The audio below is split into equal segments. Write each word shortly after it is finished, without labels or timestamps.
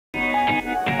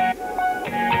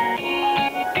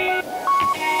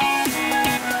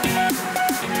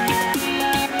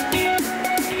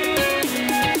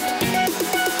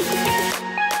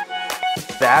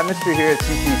atmosphere here at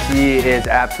CCC is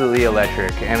absolutely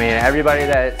electric. I mean, everybody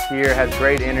that's here has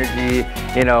great energy.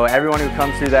 You know, everyone who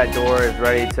comes through that door is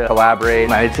ready to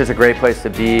collaborate. It's just a great place to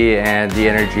be, and the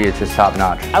energy is just top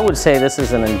notch. I would say this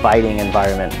is an inviting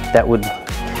environment that would,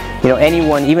 you know,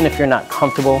 anyone, even if you're not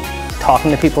comfortable talking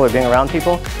to people or being around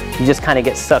people, you just kind of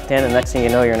get sucked in, and next thing you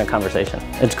know, you're in a conversation.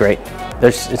 It's great.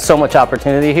 There's so much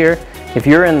opportunity here. If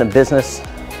you're in the business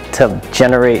to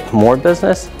generate more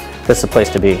business, this is the place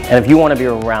to be. And if you want to be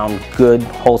around good,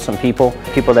 wholesome people,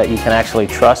 people that you can actually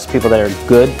trust, people that are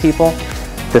good people,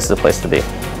 this is the place to be.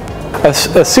 A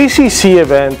CCC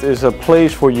event is a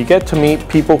place where you get to meet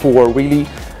people who are really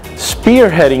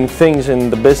spearheading things in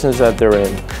the business that they're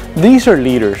in. These are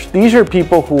leaders. These are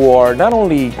people who are not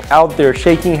only out there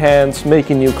shaking hands,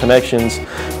 making new connections,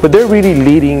 but they're really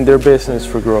leading their business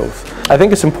for growth. I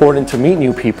think it's important to meet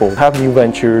new people, have new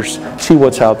ventures, see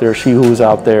what's out there, see who's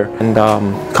out there. And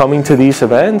coming to these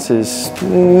events is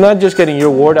not just getting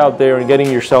your word out there and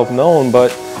getting yourself known, but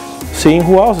seeing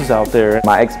who else is out there.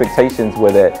 My expectations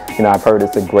were that, you know, I've heard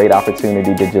it's a great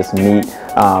opportunity to just meet,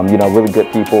 you know, really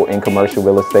good people in commercial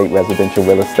real estate, residential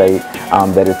real estate,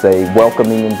 that it's a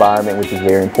welcoming environment, which is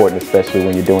very important, especially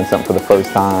when you're doing something for the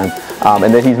first time,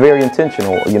 and that he's very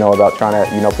intentional, you know, about trying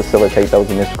to, you know, facilitate those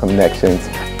initial connections.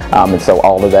 And so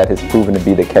all of that has proven to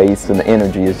be the case, and the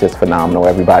energy is just phenomenal.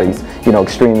 Everybody's, you know,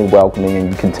 extremely welcoming, and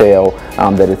you can tell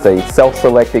that it's a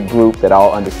self-selected group that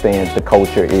all understands the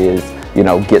culture is, you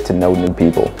know, get to know new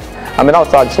people. I mean,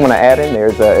 also I just want to add in there,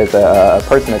 as a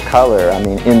person of color, I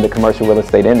mean, in the commercial real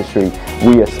estate industry,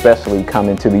 we especially come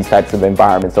into these types of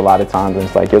environments a lot of times, and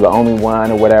it's like you're the only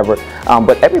one or whatever.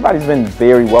 But everybody's been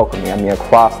very welcoming, I mean,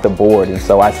 across the board. And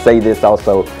so I say this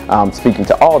also speaking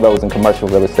to all those in commercial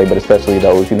real estate, but especially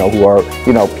those, you know, who are,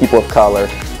 you know, people of color.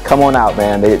 Come on out,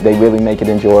 man. They really make it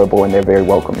enjoyable, and they're very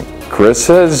welcoming.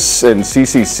 CRISAs and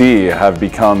CCC have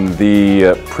become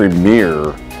the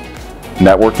premier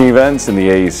networking events in the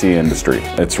AEC industry.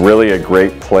 It's really a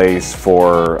great place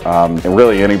for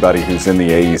really anybody who's in the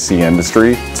AEC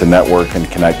industry to network and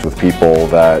connect with people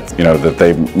that, you know, that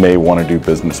they may want to do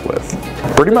business with.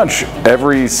 Pretty much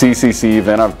every CCC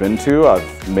event I've been to,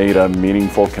 I've made a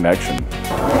meaningful connection.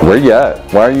 Where you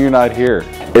at? Why are you not here?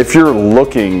 If you're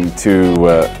looking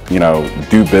to, you know,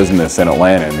 do business in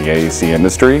Atlanta in the AEC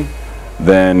industry,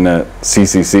 then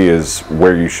CCC is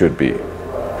where you should be.